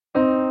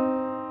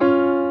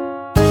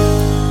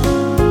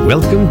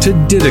Welcome to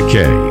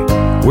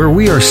Didache, where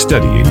we are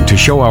studying to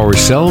show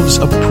ourselves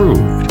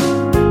approved,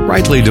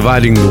 rightly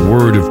dividing the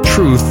word of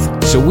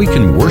truth so we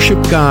can worship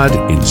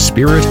God in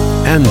spirit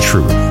and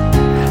truth,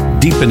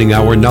 deepening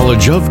our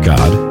knowledge of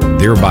God,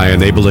 thereby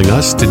enabling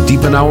us to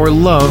deepen our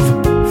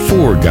love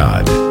for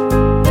God.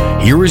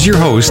 Here is your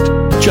host,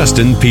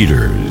 Justin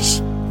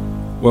Peters.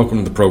 Welcome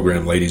to the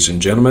program, ladies and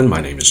gentlemen.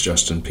 My name is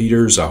Justin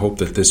Peters. I hope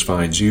that this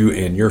finds you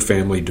and your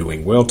family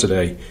doing well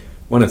today.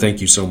 I want to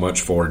thank you so much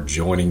for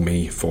joining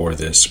me for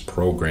this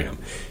program.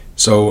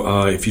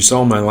 So if you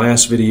saw my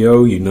last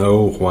video, you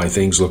know why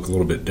things look a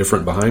little bit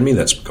different behind me.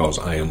 That's because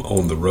I am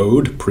on the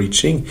road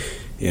preaching.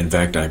 In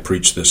fact, I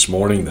preached this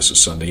morning. This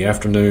is Sunday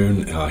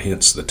afternoon,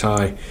 hence the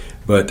tie.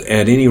 But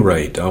at any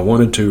rate, I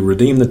wanted to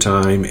redeem the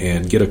time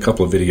and get a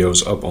couple of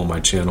videos up on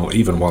my channel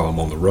even while I'm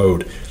on the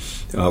road.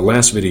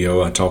 Last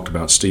video, I talked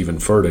about Steven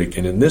Furtick,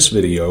 and in this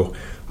video,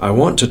 I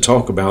want to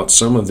talk about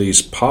some of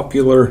these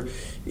popular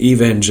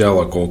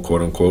evangelical,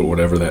 quote-unquote,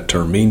 whatever that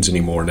term means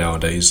anymore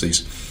nowadays,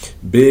 these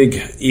big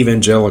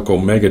evangelical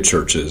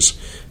megachurches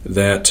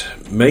that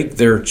make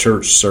their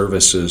church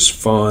services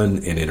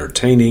fun and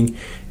entertaining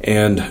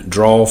and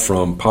draw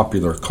from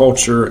popular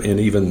culture and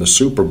even the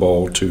Super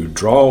Bowl to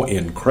draw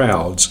in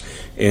crowds.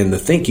 And the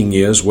thinking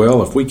is,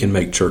 well, if we can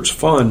make church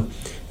fun,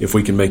 if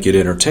we can make it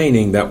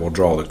entertaining, that will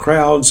draw the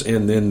crowds,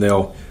 and then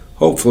they'll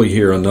hopefully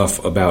hear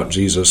enough about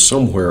Jesus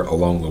somewhere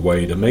along the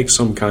way to make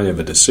some kind of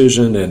a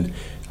decision and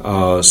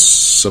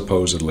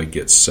supposedly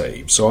get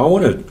saved. So I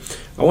want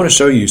to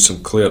show you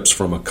some clips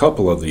from a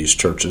couple of these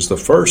churches. The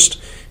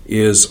first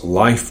is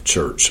Life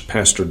Church,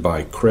 pastored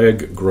by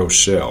Craig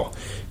Groeschel.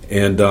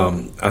 And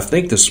I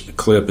think this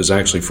clip is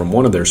actually from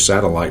one of their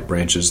satellite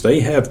branches. They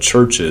have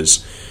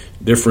churches,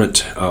 different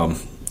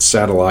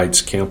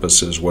satellites,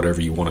 campuses, whatever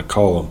you want to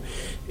call them,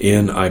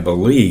 in, I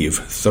believe,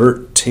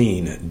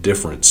 13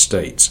 different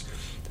states.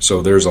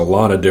 So there's a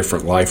lot of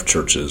different Life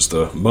churches.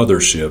 The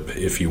mothership,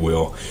 if you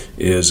will,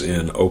 is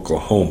in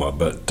Oklahoma.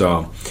 But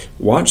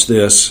watch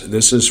this.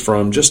 This is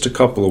from just a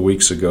couple of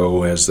weeks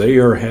ago as they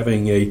are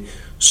having a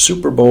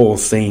Super Bowl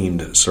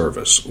themed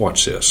service.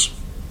 Watch this.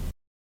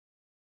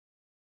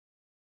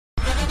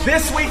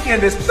 This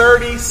weekend is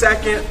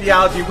 30-second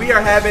theology. We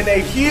are having a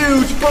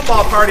huge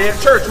football party at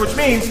church, which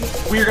means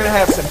we are going to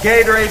have some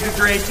Gatorade to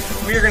drink.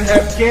 We are going to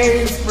have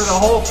games for the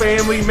whole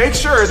family. Make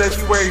sure that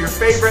you wear your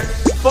favorite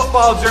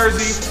football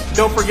jersey.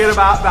 Don't forget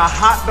about the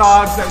hot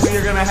dogs that we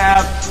are going to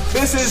have.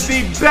 This is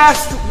the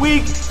best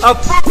week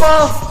of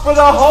football for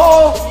the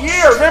whole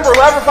year. Remember,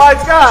 whoever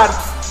finds God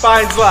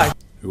finds life.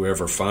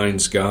 Whoever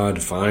finds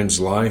God finds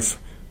life.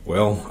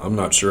 Well, I'm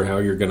not sure how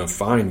you're going to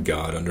find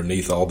God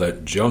underneath all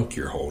that junk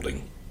you're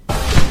holding.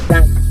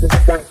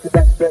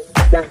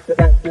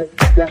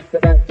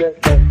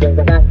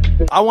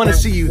 I want to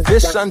see you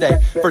this Sunday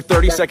for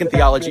 30-Second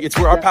Theology. It's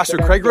where our pastor,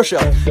 Craig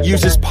Groeschel,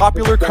 uses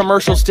popular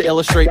commercials to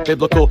illustrate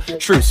biblical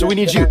truth. So we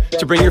need you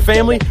to bring your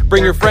family,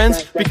 bring your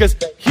friends, because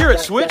here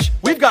at Switch,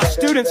 we've got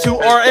students who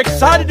are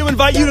excited to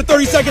invite you to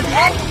 30-Second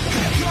Theology.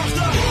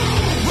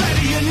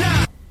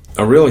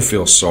 I really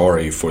feel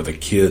sorry for the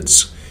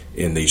kids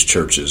in these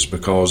churches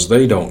because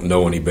they don't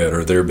know any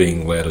better. They're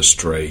being led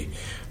astray.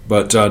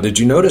 But did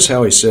you notice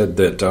how he said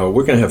that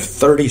we're going to have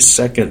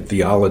 30-second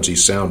theology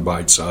sound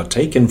bites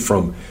taken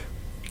from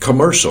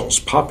commercials,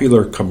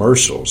 popular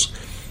commercials?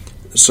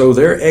 So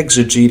they're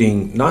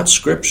exegeting not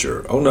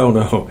scripture. Oh,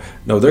 no.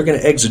 They're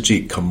going to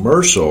exegete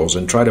commercials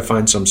and try to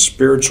find some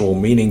spiritual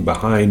meaning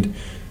behind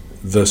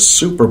the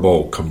Super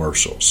Bowl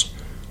commercials.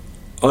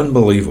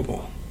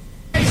 Unbelievable.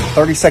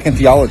 30-second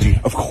theology.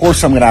 Of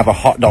course I'm going to have a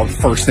hot dog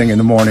first thing in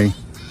the morning.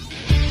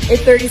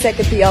 It's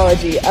 30-second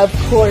theology. Of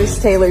course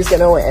Taylor's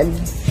going to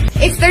win.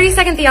 It's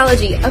 30-second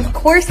theology. Of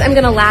course I'm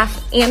going to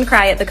laugh and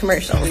cry at the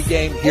commercials.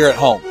 Game here at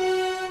home.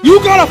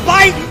 You got to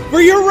fight for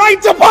your right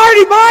to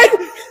party,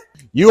 bud!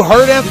 You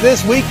heard him.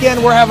 This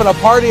weekend we're having a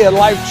party at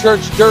Life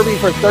Church Derby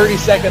for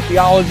 30-Second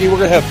Theology. We're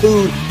going to have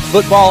food,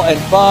 football, and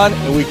fun,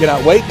 and we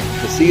cannot wait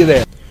to see you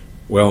there.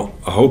 Well,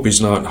 I hope he's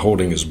not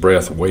holding his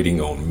breath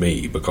waiting on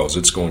me because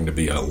it's going to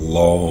be a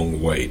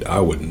long wait.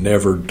 I would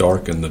never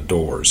darken the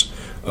doors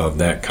of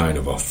that kind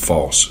of a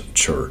false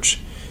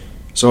church.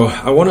 So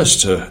I want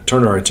us to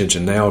turn our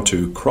attention now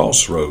to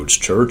Crossroads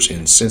Church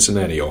in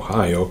Cincinnati,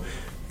 Ohio,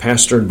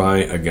 pastored by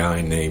a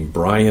guy named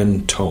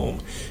Brian Tome.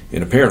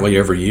 And apparently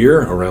every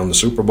year around the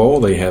Super Bowl,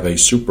 they have a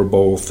Super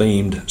Bowl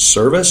themed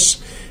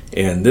service.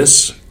 And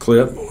this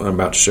clip I'm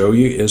about to show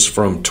you is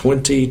from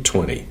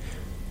 2020.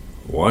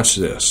 Watch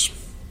this.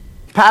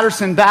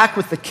 Patterson back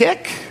with the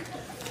kick.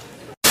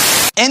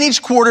 In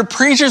each quarter,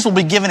 preachers will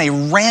be given a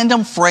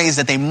random phrase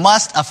that they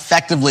must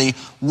effectively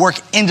work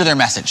into their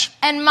message.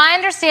 And my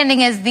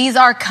understanding is these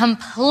are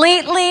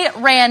completely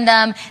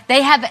random.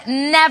 They have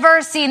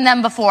never seen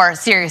them before,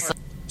 seriously.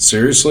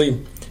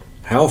 Seriously?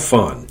 How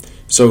fun.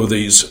 So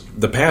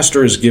the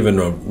pastor is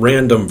given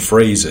random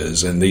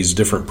phrases, and these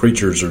different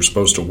preachers are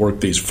supposed to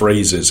work these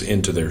phrases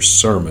into their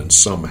sermons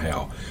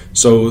somehow.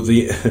 So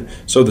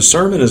the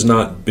sermon is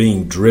not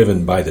being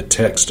driven by the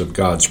text of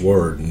God's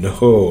Word.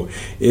 No,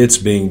 it's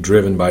being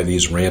driven by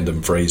these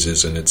random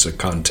phrases, and it's a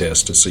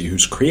contest to see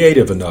who's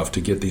creative enough to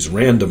get these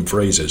random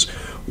phrases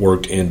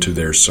worked into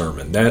their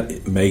sermon.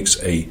 That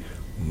makes a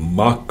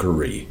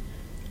mockery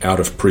out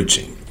of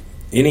preaching.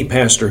 Any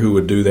pastor who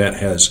would do that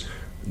has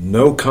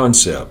no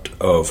concept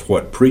of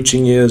what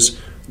preaching is,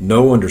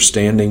 no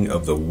understanding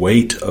of the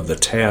weight of the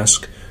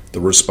task, the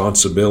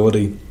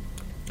responsibility,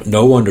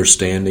 no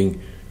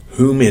understanding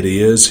whom it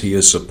is he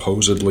is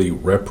supposedly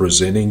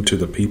representing to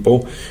the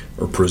people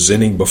or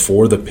presenting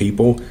before the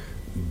people.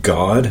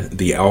 God,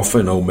 the Alpha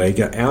and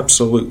Omega,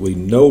 absolutely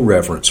no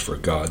reverence for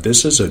God.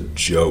 This is a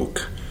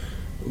joke.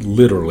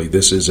 Literally,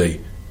 this is a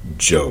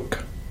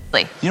joke.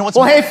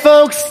 Well, hey,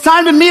 folks, it's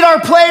time to meet our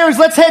players.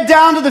 Let's head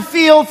down to the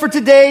field for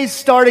today's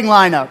starting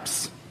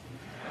lineups.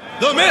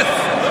 The myth,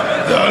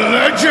 the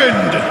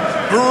legend,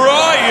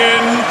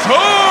 Brian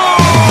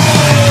Tome.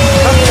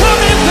 I'm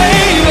coming,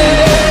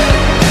 baby.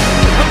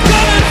 I'm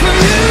coming for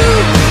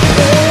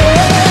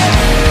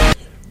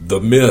you. The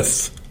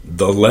myth,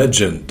 the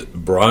legend,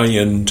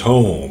 Brian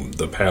Tome,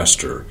 the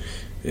pastor.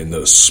 And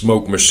the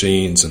smoke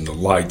machines and the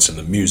lights and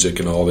the music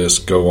and all this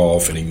go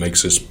off, and he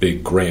makes this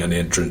big grand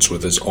entrance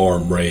with his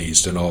arm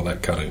raised and all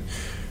that kind of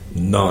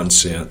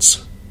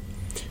nonsense.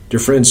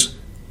 Dear friends,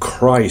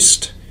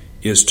 Christ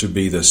is to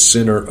be the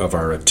center of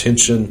our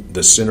attention,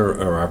 the center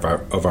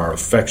of our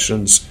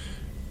affections,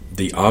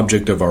 the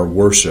object of our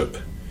worship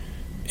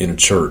in a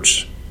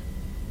church.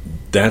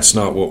 That's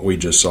not what we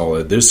just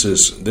saw. This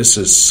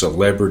is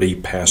celebrity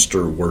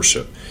pastor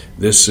worship.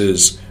 This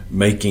is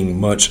making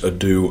much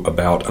ado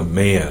about a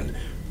man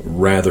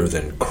rather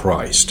than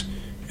Christ.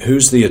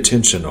 Who's the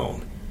attention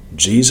on?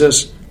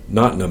 Jesus?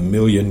 Not in a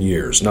million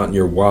years, not in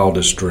your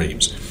wildest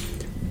dreams.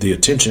 The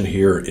attention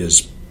here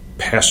is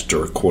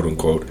Pastor, quote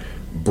unquote,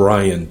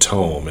 Brian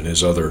Tome and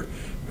his other,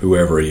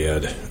 whoever he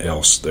had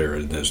else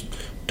there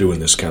doing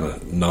this kind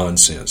of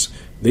nonsense.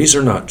 These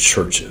are not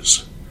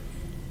churches.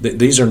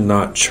 These are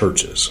not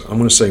churches. I'm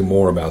going to say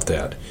more about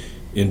that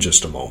in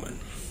just a moment.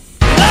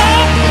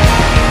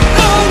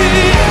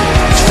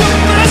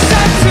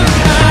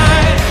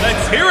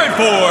 Let's hear it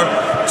for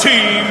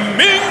Team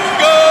Mingo!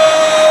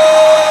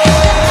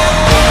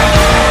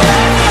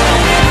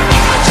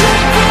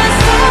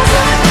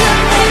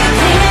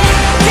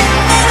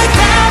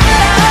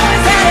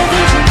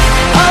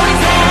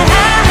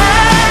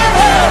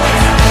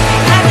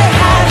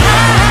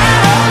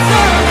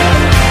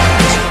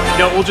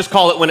 No, we'll just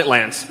call it when it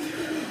lands.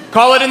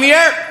 Call it in the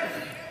air.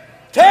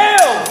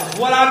 Tails,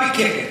 what I be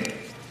kicking?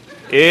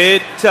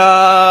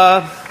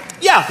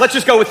 Yeah, let's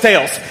just go with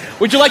tails.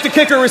 Would you like to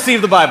kick or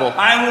receive the Bible?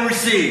 I will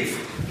receive.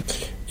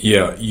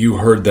 Yeah, you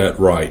heard that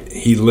right.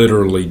 He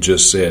literally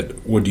just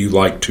said, would you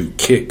like to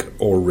kick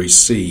or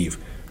receive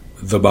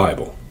the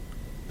Bible?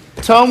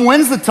 Tome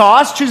wins the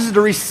toss, chooses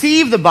to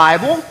receive the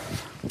Bible.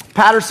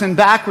 Patterson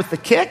back with the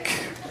kick.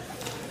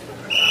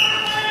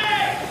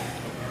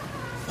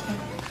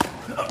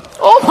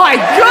 Oh my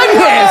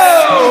goodness!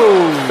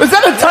 Whoa. Is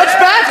that a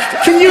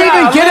touchback? Can you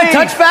even get a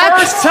touchback?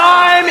 First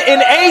time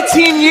in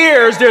 18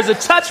 years there's a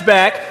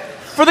touchback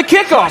for the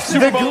kickoff.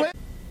 Super Bowl.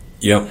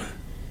 Yep.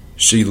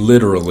 She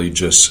literally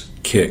just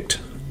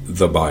kicked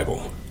the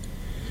Bible.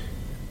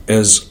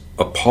 As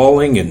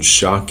appalling and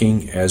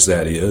shocking as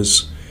that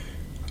is,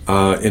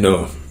 in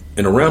a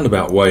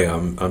roundabout way,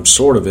 I'm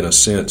sort of in a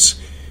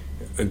sense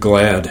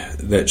glad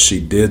that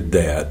she did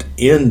that.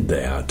 In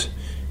that,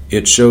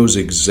 it shows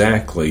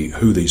exactly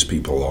who these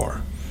people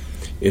are.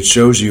 It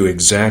shows you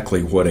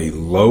exactly what a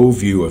low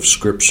view of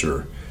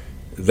Scripture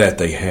that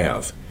they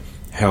have,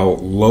 how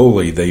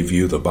lowly they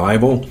view the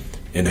Bible,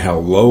 and how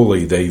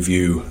lowly they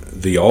view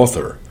the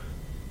author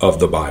of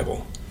the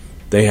Bible.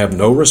 They have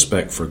no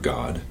respect for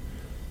God,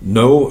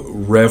 no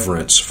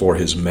reverence for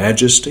His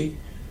majesty,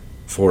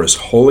 for His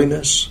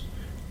holiness,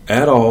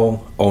 at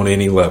all on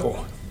any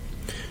level.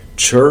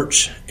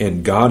 Church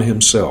and God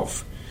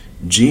Himself,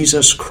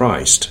 Jesus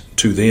Christ,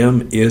 to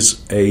them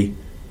is a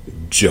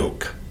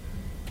joke.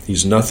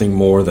 He's nothing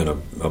more than a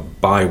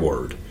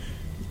byword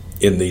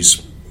in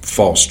these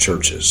false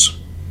churches.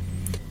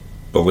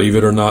 Believe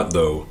it or not,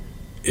 though,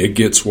 it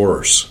gets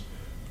worse.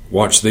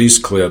 Watch these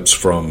clips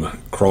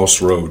from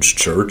Crossroads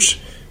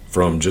Church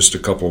from just a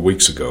couple of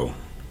weeks ago.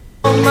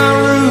 On my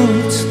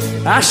roots,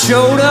 I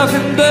showed up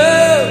in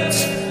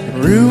boots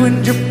and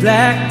ruined your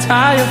black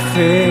tie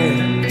affair.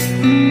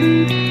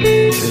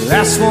 The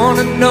last one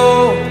to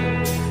know,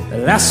 the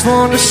last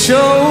one to show,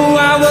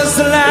 I was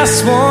the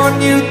last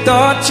one you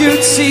thought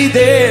you'd see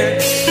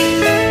there.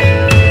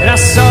 And I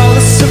saw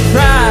the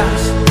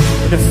surprise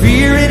and the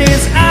fear in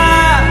his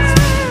eyes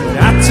when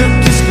I took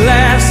his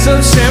glass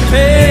of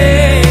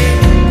champagne.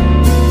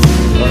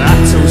 When I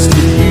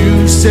toasted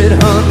you, said,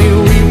 honey,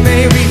 we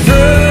may be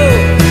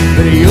through,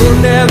 but you'll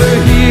never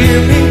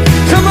hear me.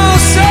 Come on,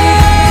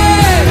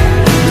 say,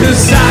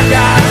 'cause I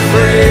got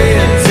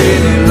friends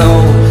in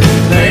low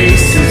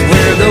places.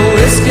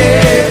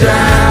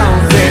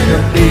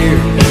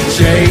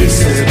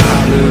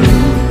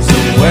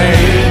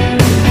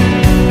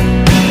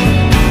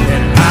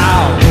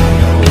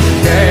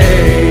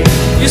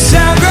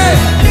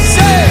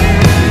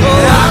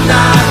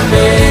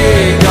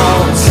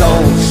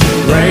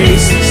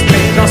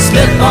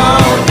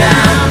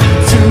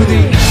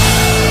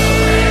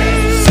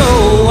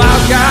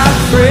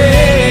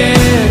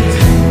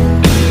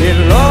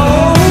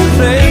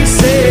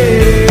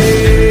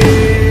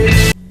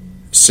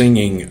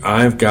 singing,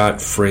 "I've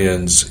got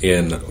friends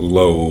in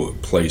low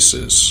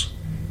places,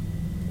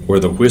 where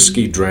the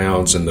whiskey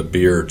drowns and the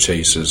beer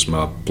chases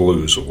my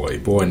blues away."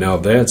 Boy, now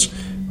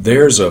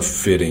there's a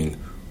fitting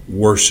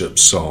worship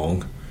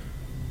song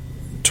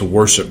to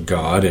worship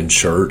God in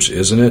church,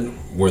 isn't it?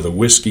 Where the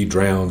whiskey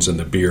drowns and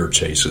the beer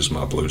chases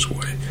my blues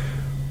away.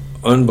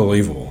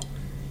 Unbelievable.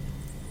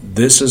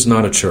 This is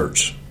not a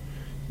church.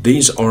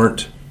 These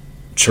aren't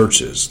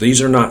churches.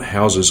 These are not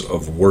houses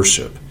of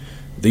worship.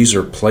 These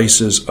are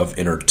places of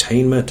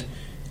entertainment,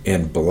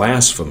 and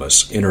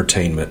blasphemous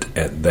entertainment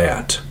at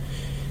that.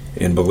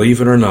 And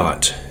believe it or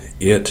not,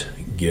 it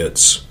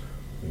gets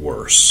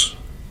worse.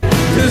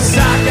 'Cause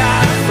I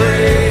got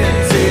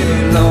friends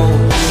in low.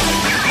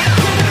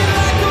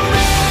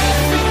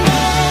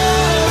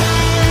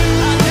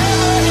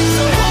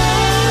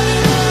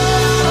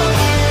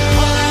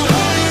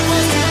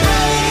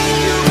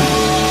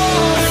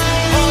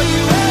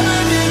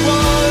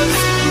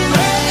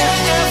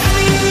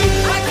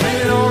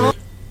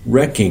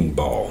 Wrecking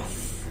Ball.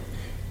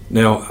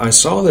 Now, I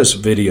saw this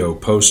video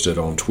posted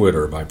on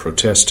Twitter by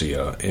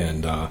Protestia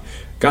and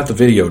got the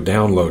video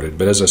downloaded,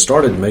 but as I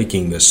started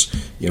making this,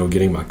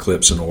 getting my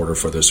clips in order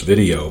for this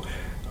video,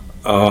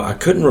 I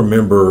couldn't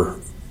remember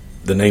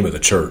the name of the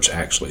church,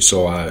 actually.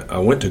 So I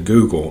went to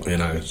Google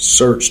and I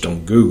searched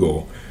on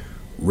Google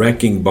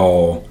Wrecking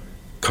Ball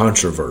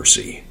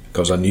controversy,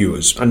 because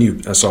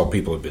I saw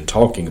people had been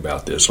talking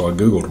about this, so I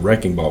Googled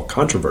Wrecking Ball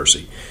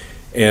controversy.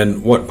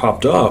 And what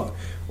popped up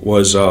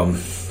was,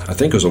 I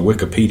think it was a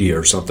Wikipedia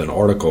or something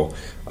article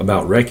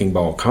about Wrecking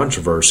Ball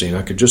controversy, and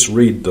I could just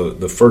read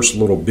the first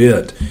little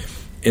bit.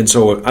 And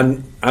so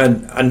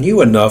I knew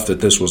enough that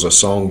this was a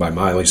song by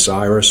Miley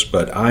Cyrus,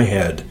 but I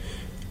had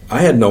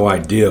no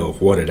idea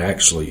what it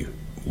actually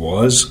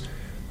was.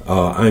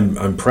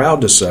 I'm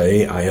proud to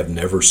say I have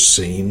never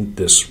seen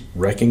this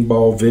Wrecking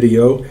Ball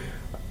video,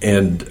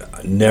 and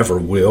never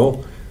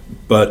will.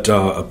 But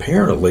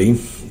apparently,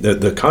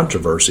 the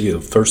controversy, the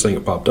first thing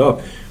that popped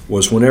up,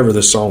 was whenever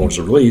this song was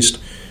released,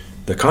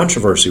 the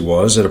controversy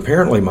was that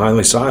apparently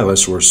Miley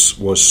Cyrus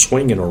was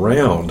swinging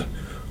around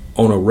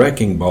on a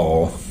wrecking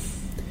ball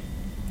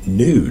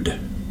nude.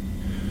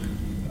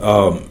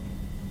 I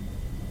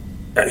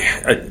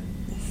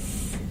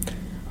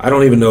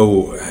don't even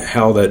know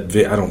how I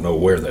don't know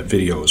where that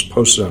video is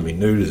posted. I mean,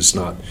 nude is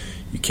not,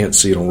 you can't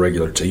see it on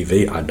regular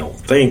TV, I don't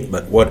think,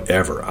 but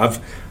whatever.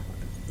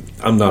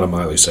 I'm not a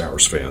Miley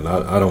Cyrus fan.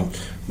 I don't.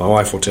 My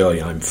wife will tell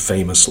you I'm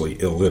famously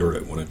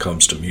illiterate when it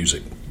comes to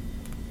music.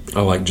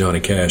 I like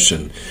Johnny Cash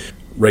and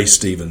Ray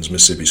Stevens'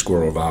 Mississippi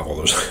Squirrel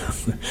Revival.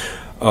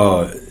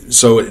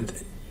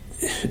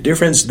 Dear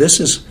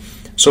friends,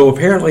 so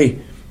apparently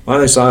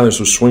Miley Cyrus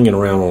was swinging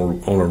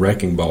around on a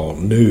wrecking ball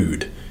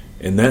nude,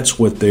 and that's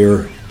what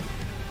they're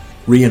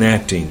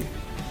reenacting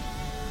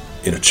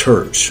in a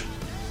church.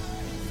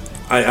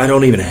 I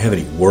don't even have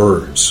any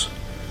words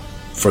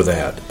for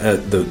that.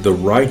 The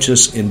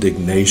righteous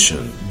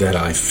indignation that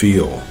I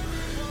feel,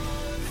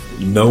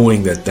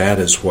 knowing that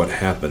is what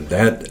happened,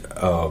 that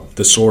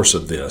the source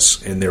of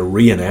this, and they're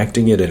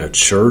reenacting it in a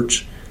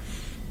church.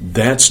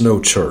 That's no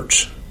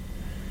church.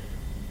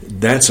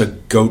 That's a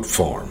goat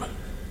farm.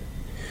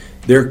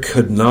 There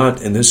could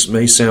not, and this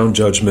may sound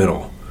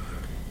judgmental,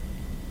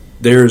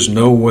 there's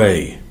no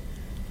way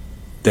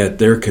that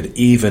there could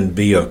even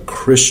be a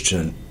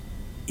Christian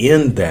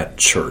in that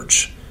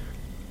church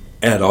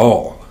at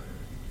all.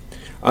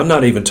 I'm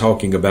not even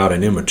talking about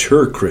an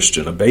immature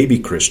Christian, a baby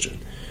Christian,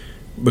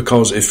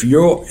 because if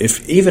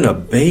even a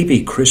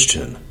baby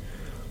Christian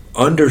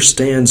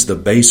understands the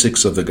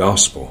basics of the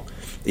gospel,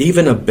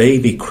 even a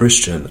baby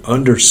Christian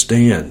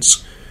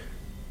understands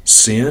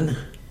sin,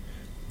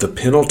 the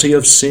penalty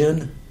of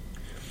sin,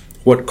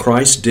 what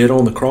Christ did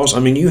on the cross. I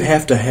mean, you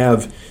have to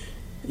have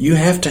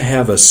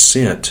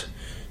assent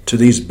to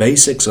these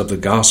basics of the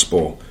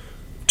gospel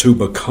to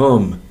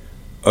become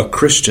a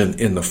Christian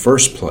in the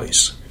first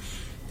place.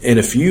 And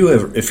if you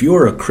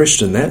are a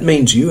Christian, that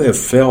means you have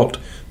felt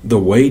the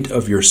weight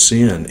of your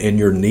sin and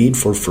your need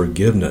for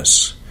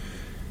forgiveness.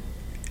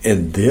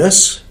 And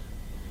this,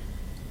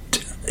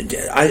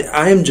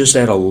 I am just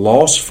at a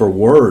loss for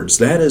words.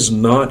 That is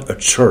not a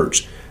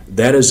church.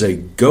 That is a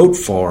goat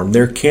farm.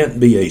 There can't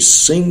be a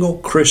single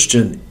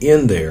Christian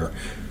in there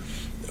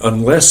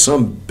unless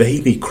some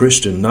baby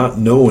Christian, not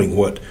knowing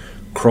what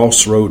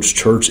Crossroads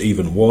Church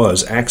even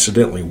was,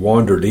 accidentally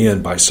wandered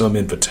in by some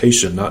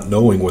invitation, not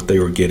knowing what they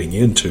were getting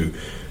into.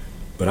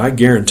 But I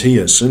guarantee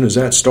you, as soon as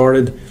that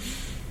started,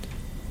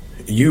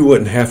 you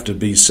wouldn't have to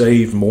be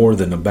saved more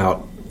than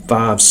about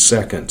 5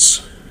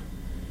 seconds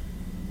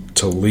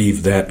to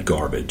leave that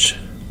garbage.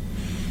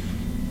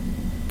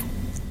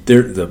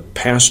 The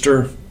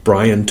pastor,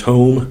 Brian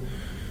Tome,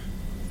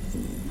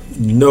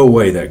 no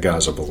way that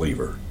guy's a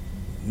believer.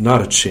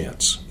 Not a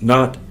chance.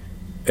 Not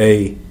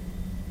a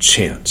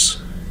chance.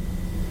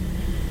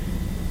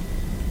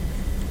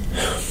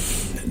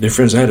 Dear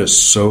friends, that is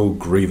so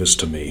grievous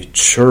to me.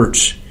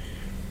 Church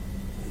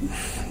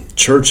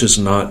is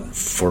not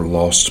for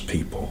lost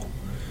people.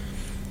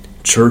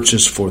 Church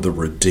is for the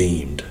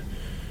redeemed,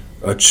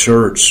 A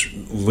church,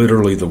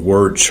 literally the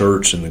word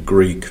church in the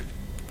Greek,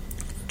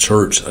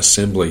 church,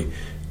 assembly,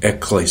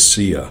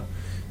 ecclesia.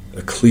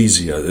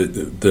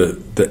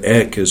 The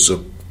ek is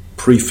a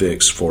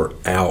prefix for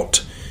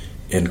out,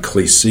 and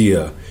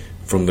ecclesia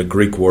from the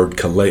Greek word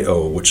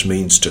kaleo, which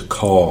means to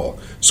call.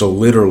 So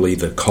literally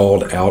the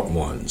called out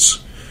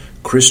ones.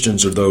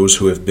 Christians are those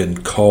who have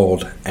been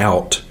called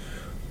out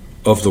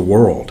of the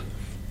world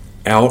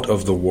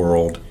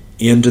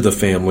into the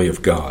family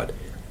of God,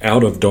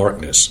 out of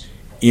darkness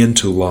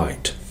into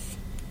light,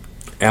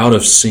 out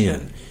of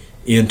sin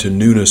into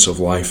newness of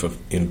life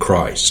in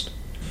Christ.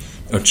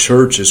 A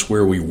church is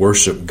where we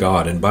worship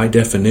God, and by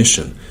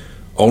definition,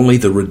 only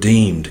the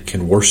redeemed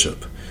can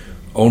worship.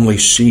 Only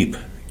sheep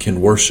can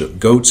worship.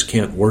 Goats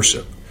can't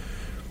worship.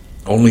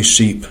 Only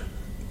sheep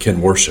can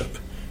worship.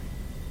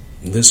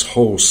 This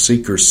whole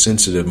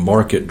seeker-sensitive,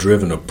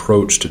 market-driven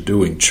approach to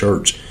doing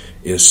church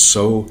is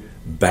so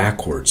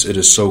backwards. It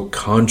is so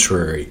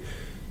contrary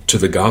to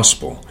the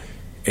gospel.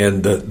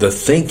 And the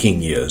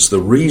thinking is, the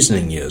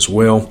reasoning is,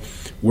 well,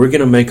 we're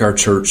going to make our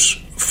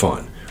church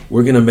fun.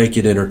 We're going to make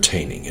it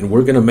entertaining. And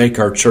we're going to make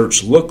our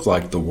church look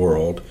like the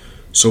world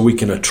so we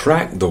can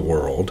attract the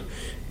world.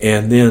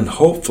 And then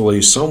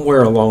hopefully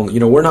somewhere along,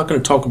 we're not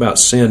going to talk about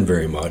sin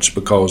very much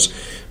because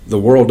the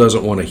world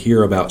doesn't want to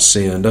hear about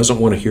sin, doesn't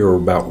want to hear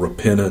about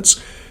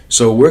repentance.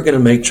 So we're going to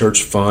make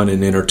church fun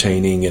and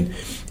entertaining, and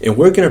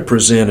we're going to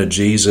present a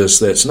Jesus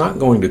that's not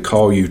going to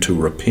call you to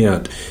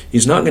repent.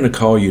 He's not going to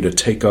call you to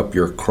take up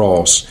your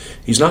cross.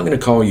 He's not going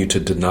to call you to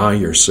deny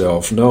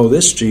yourself. No,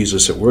 this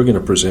Jesus that we're going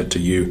to present to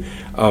you,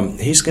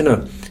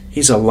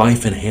 he's a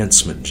life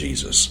enhancement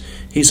Jesus.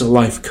 He's a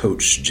life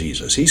coach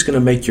Jesus. He's going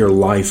to make your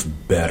life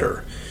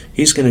better.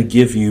 He's going to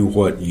give you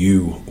what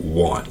you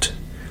want.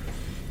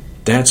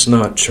 That's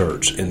not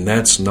church, and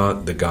that's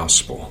not the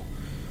gospel.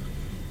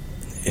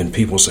 And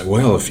people say,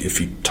 well, if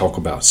you talk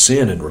about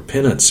sin and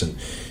repentance, and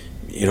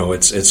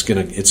it's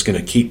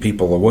gonna keep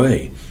people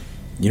away.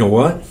 You know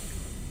what?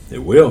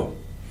 It will.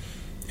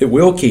 It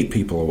will keep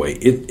people away.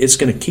 It's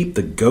going to keep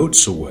the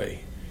goats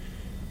away.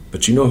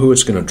 But you know who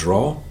it's going to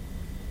draw?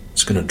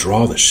 It's going to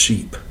draw the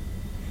sheep.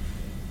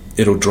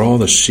 It'll draw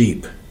the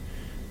sheep.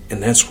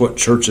 And that's what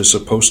church is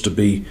supposed to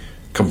be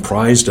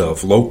comprised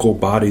of, local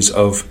bodies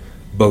of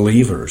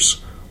believers,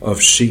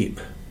 of sheep.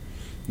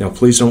 Now,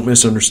 please don't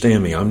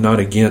misunderstand me. I'm not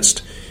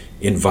against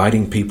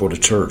inviting people to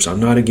church. I'm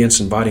not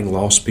against inviting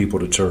lost people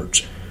to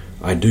church.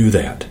 I do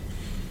that.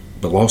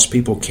 But lost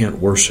people can't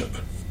worship.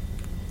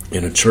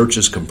 And a church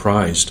is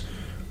comprised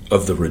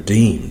of the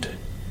redeemed.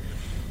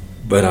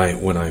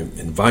 But when I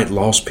invite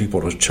lost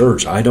people to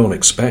church, I don't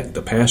expect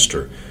the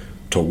pastor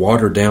to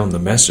water down the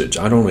message.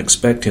 I don't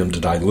expect him to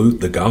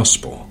dilute the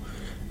gospel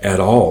at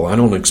all. I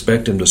don't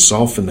expect him to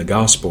soften the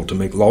gospel to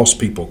make lost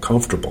people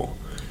comfortable.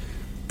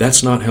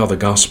 That's not how the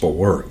gospel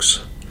works.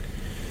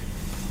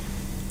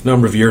 A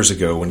number of years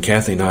ago, when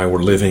Kathy and I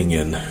were living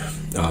in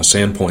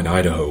Sandpoint,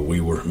 Idaho, we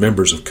were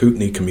members of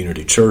Kootenai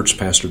Community Church,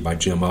 pastored by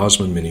Jim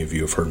Osmond. Many of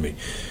you have heard me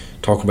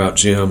talk about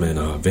Jim, and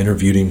I've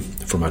interviewed him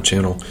for my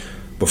channel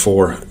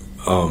before.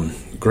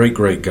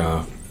 Great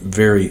guy,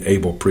 very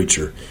able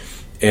preacher.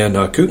 And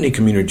Kootenai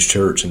Community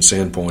Church in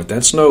Sandpoint,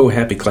 that's no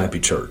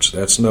happy-clappy church.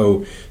 That's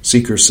no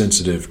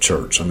seeker-sensitive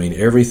church. I mean,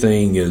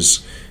 everything is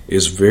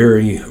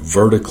very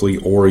vertically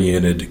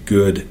oriented,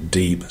 good,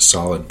 deep,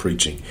 solid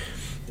preaching.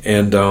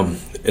 And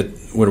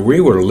when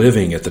we were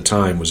living at the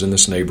time was in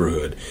this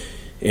neighborhood.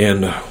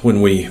 And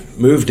when we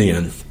moved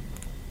in,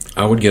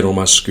 I would get on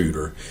my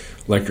scooter,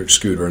 electric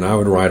scooter, and I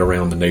would ride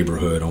around the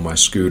neighborhood on my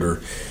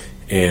scooter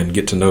and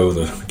get to know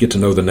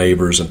the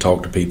neighbors and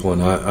talk to people.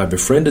 And I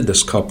befriended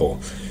this couple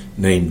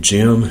named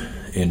Jim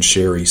and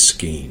Sherry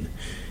Skeen.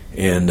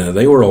 And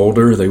they were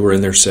older. They were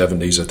in their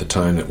 70s at the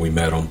time that we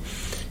met them.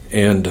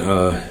 And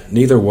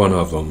neither one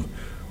of them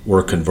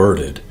were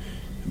converted.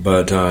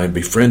 But I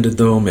befriended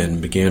them and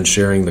began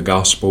sharing the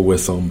gospel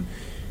with them.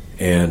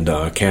 And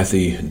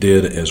Kathy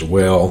did as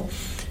well.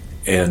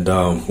 And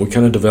we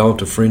kind of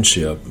developed a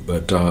friendship.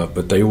 But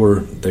they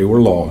were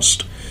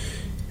lost.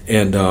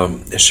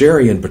 And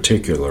Sherry in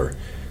particular,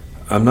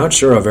 I'm not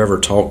sure I've ever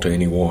talked to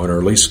anyone, or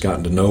at least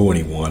gotten to know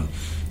anyone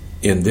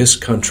in this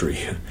country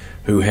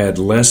who had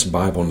less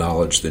Bible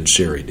knowledge than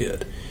Sherry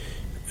did.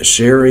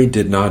 Sherry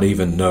did not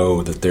even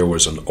know that there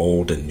was an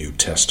Old and New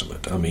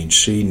Testament. I mean,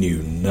 she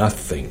knew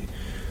nothing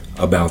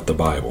about the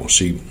Bible.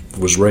 She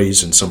was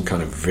raised in some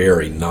kind of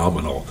very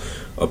nominal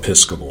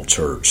Episcopal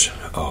church.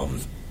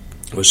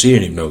 But she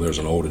didn't even know there was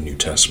an Old and New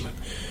Testament.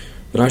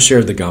 But I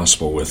shared the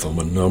gospel with them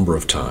a number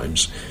of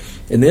times.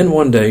 And then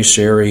one day,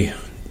 Sherry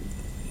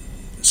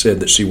said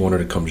that she wanted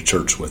to come to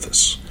church with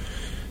us.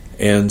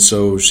 And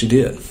so she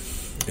did.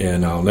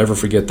 And I'll never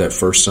forget that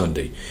first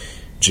Sunday.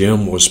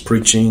 Jim was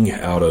preaching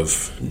out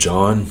of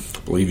John, I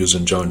believe it was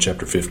in John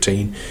chapter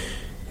 15.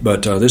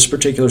 But this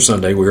particular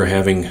Sunday, we were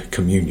having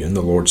communion,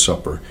 the Lord's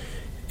Supper.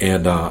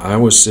 And I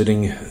was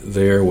sitting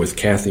there with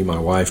Kathy, my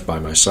wife, by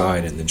my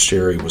side, and then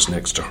Sherry was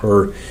next to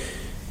her.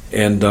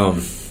 And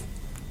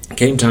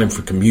came time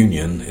for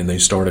communion, and they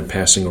started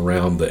passing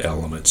around the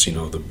elements,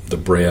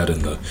 the bread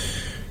and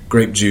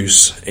grape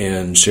juice,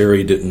 and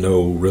Sherry didn't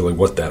know really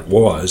what that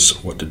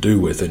was, what to do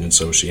with it, and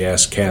so she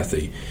asked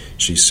Kathy.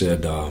 She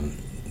said,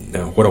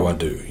 now what do I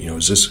do?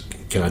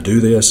 Can I do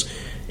this?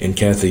 And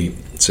Kathy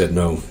said,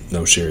 no,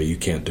 Sherry, you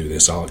can't do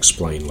this. I'll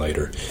explain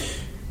later.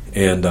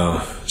 And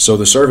so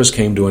the service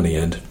came to an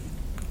end,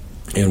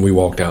 and we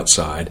walked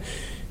outside,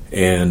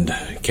 and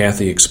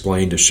Kathy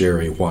explained to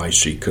Sherry why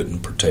she couldn't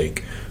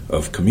partake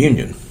of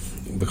communion,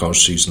 because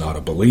she's not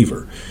a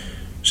believer.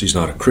 She's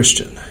not a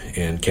Christian.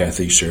 And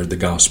Kathy shared the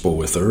gospel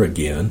with her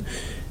again.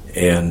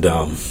 And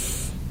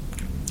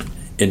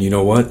you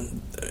know what?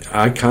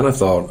 I kind of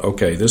thought,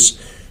 okay, this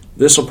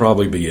will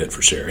probably be it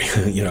for Sherry.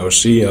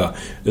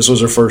 This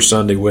was her first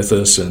Sunday with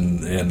us,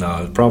 and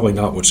probably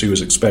not what she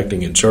was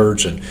expecting in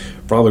church, and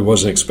probably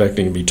wasn't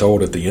expecting to be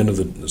told at the end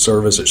of the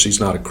service that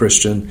she's not a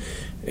Christian.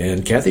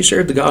 And Kathy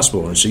shared the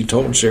gospel, and she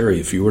told Sherry,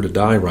 if you were to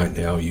die right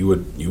now, you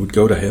would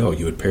go to hell,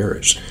 you would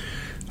perish.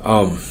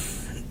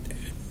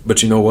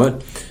 But you know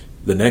what?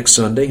 The next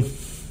Sunday,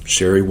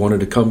 Sherry wanted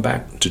to come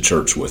back to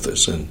church with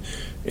us,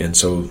 and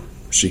so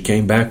she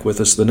came back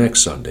with us the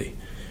next Sunday,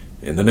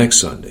 and the next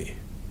Sunday,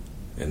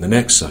 and the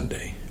next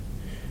Sunday.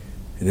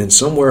 And then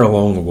somewhere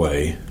along the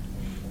way,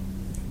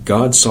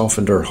 God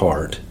softened her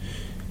heart,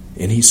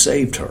 and He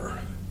saved her.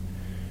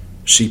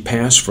 She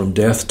passed from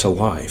death to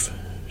life.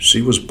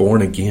 She was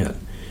born again.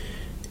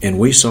 And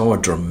we saw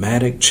a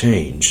dramatic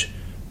change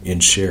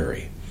in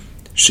Sherry.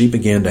 She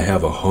began to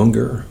have a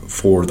hunger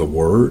for the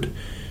Word.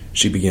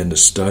 She began to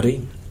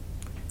study.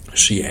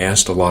 She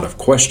asked a lot of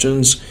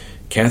questions.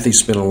 Kathy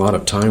spent a lot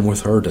of time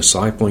with her,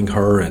 discipling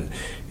her, and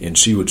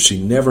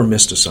she never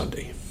missed a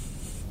Sunday.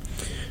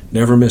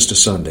 Never missed a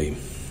Sunday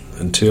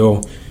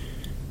until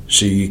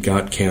she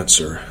got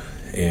cancer,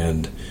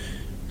 and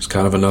it's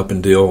kind of an up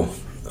and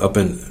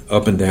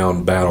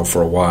down battle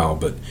for a while,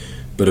 but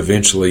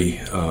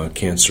eventually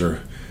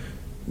cancer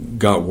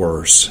got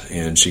worse,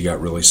 and she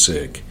got really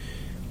sick,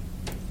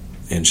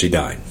 and she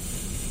died.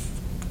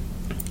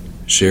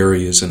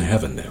 Sherry is in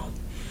heaven now.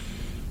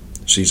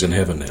 She's in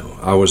heaven now.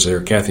 I was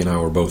there. Kathy and I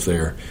were both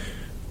there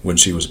when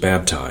she was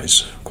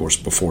baptized, of course,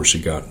 before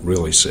she got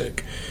really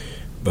sick.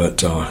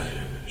 But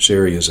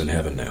Sherry is in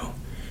heaven now.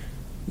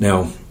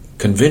 Now,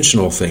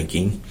 conventional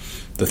thinking,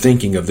 the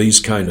thinking of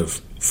these kind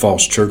of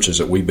false churches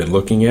that we've been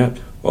looking at,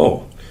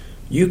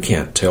 you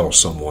can't tell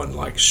someone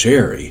like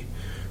Sherry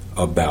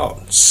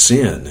about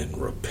sin and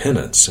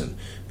repentance and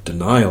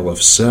denial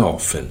of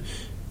self and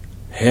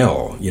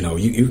hell.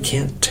 You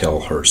can't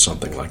tell her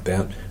something like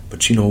that.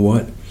 But you know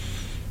what?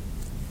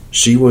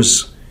 She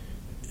was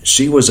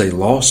a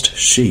lost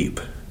sheep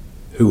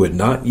who had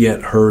not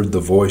yet heard the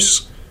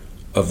voice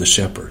of the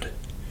shepherd.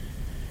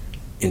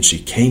 And she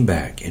came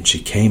back, and she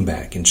came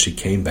back, and she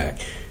came back.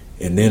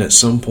 And then at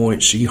some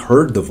point she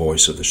heard the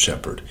voice of the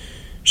shepherd.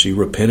 She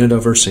repented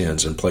of her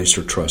sins and placed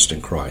her trust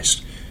in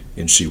Christ,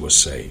 and she was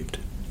saved.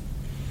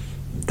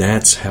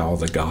 That's how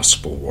the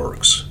gospel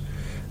works.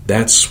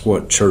 That's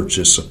what church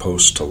is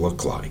supposed to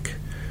look like.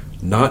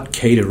 Not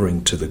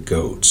catering to the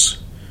goats,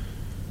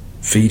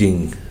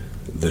 feeding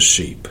the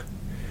sheep.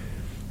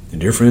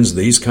 And dear friends,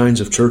 these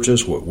kinds of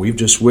churches, what we've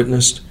just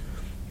witnessed,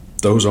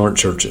 those aren't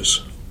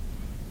churches.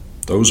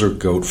 Those are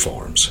goat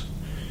farms.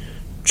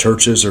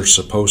 Churches are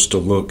supposed to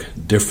look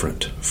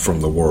different from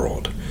the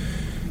world.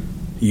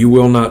 You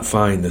will not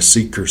find the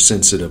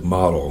seeker-sensitive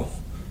model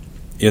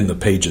in the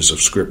pages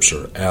of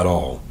Scripture at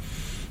all.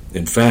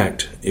 In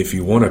fact, if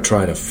you want to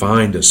try to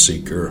find a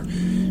seeker,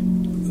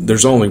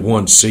 there's only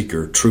one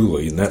seeker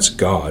truly, and that's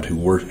God,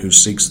 who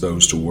seeks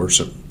those to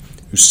worship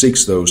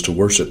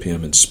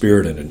Him in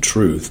spirit and in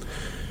truth.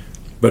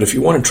 But if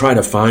you want to try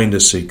to find a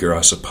seeker,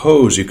 I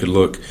suppose you could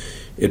look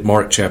at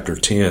Mark chapter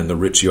 10, the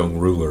rich young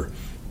ruler.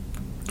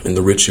 And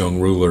the rich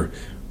young ruler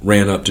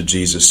ran up to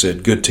Jesus,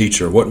 said, "Good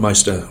teacher, what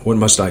must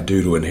I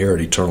do to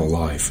inherit eternal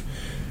life?"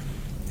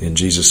 And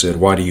Jesus said,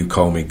 "Why do you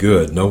call me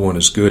good? No one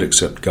is good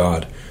except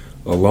God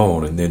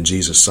alone." And then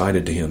Jesus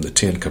cited to him the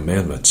 10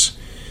 Commandments.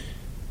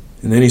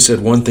 And then he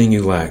said, "One thing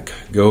you lack.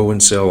 Go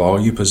and sell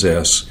all you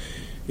possess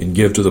and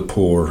give to the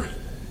poor,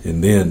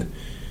 and then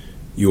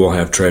you will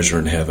have treasure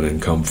in heaven,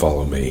 and come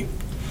follow me."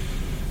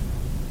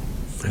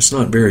 That's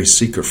not very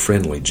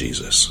seeker-friendly,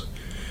 Jesus.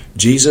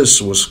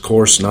 Jesus was, of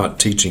course, not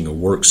teaching a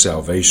work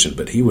salvation,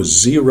 but he was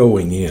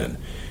zeroing in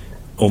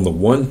on the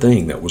one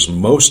thing that was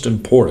most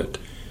important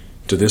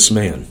to this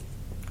man,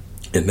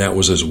 and that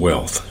was his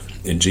wealth.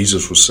 And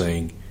Jesus was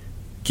saying,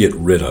 get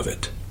rid of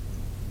it.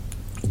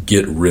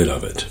 Get rid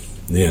of it.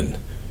 Then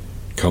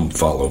come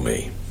follow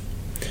me.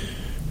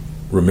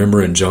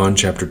 Remember in John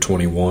chapter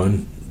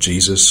 21,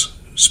 Jesus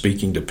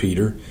speaking to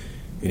Peter,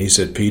 and he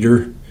said,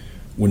 "Peter,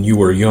 when you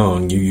were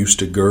young, you used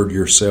to gird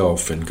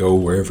yourself and go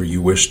wherever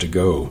you wished to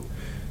go.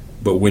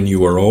 But when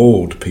you are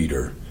old,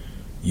 Peter,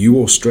 you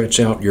will stretch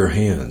out your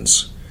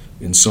hands,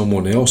 and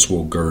someone else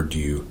will gird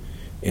you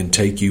and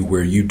take you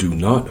where you do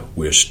not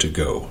wish to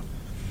go."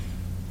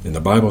 And the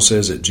Bible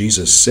says that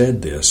Jesus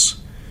said this,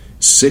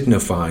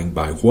 signifying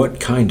by what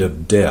kind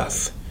of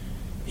death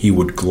he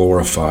would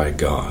glorify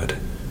God.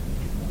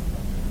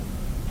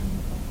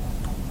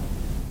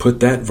 Put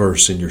that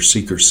verse in your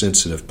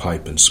seeker-sensitive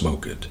pipe and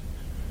smoke it.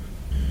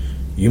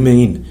 You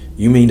mean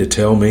to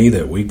tell me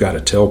that we've got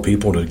to tell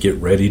people to get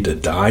ready to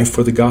die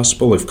for the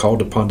gospel if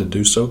called upon to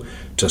do so,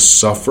 to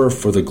suffer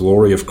for the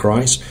glory of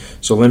Christ?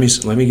 So let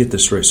me get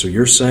this straight. So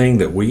you're saying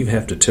that we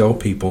have to tell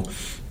people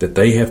that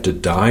they have to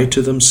die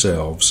to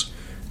themselves,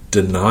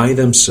 deny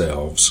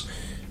themselves,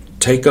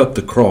 take up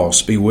the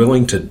cross, be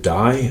willing to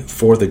die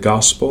for the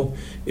gospel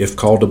if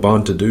called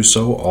upon to do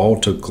so, all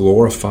to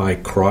glorify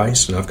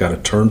Christ, and I've got to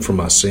turn from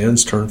my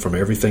sins, turn from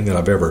everything that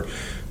I've ever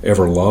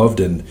loved,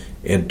 and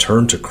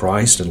turn to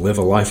Christ and live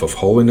a life of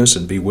holiness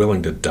and be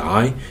willing to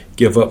die,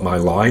 give up my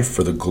life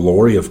for the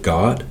glory of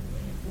God?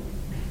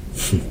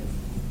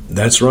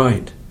 That's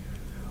right.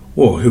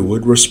 Well, who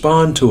would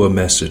respond to a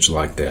message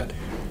like that?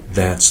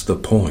 That's the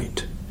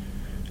point.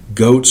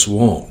 Goats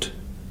won't.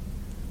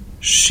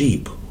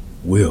 Sheep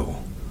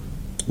will.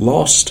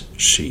 Lost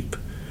sheep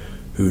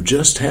who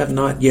just have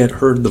not yet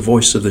heard the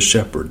voice of the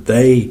shepherd,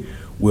 they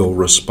will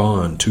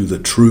respond to the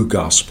true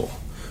gospel.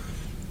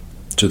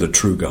 To the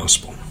true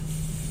gospel.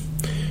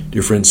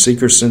 Dear friends,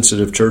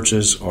 seeker-sensitive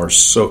churches are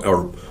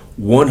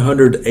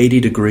 180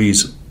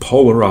 degrees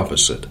polar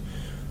opposite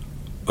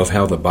of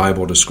how the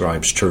Bible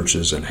describes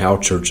churches and how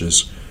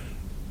churches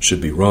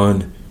should be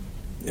run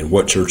and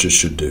what churches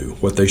should do,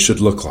 what they should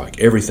look like.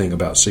 Everything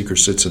about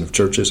seeker-sensitive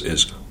churches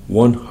is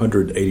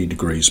 180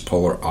 degrees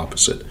polar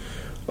opposite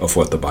of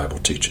what the Bible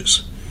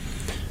teaches.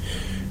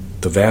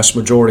 The vast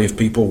majority of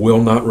people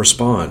will not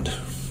respond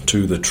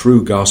to the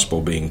true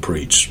gospel being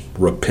preached,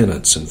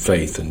 repentance and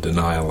faith and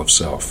denial of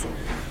self.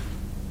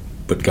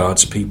 But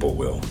God's people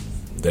will.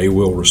 They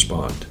will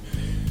respond.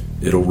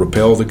 It'll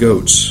repel the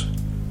goats,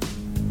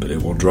 but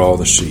it will draw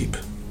the sheep,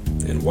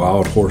 and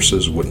wild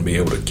horses wouldn't be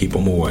able to keep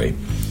them away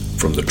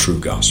from the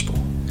true gospel.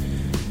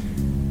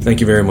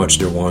 Thank you very much,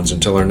 dear ones.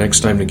 Until our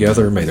next time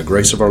together, may the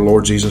grace of our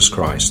Lord Jesus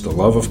Christ, the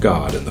love of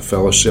God, and the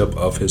fellowship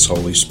of His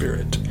Holy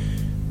Spirit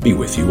be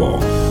with you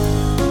all.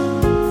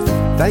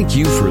 Thank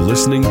you for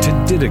listening to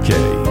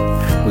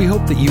Didache. We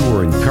hope that you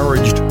were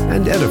encouraged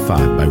and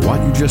edified by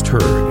what you just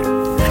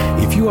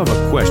heard. If you have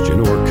a question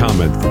or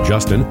comment for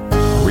Justin,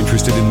 are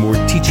interested in more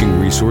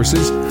teaching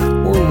resources,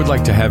 or would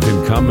like to have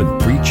him come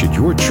and preach at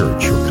your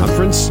church or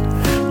conference,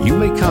 you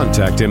may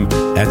contact him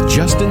at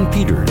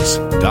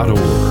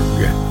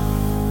justinpeters.org.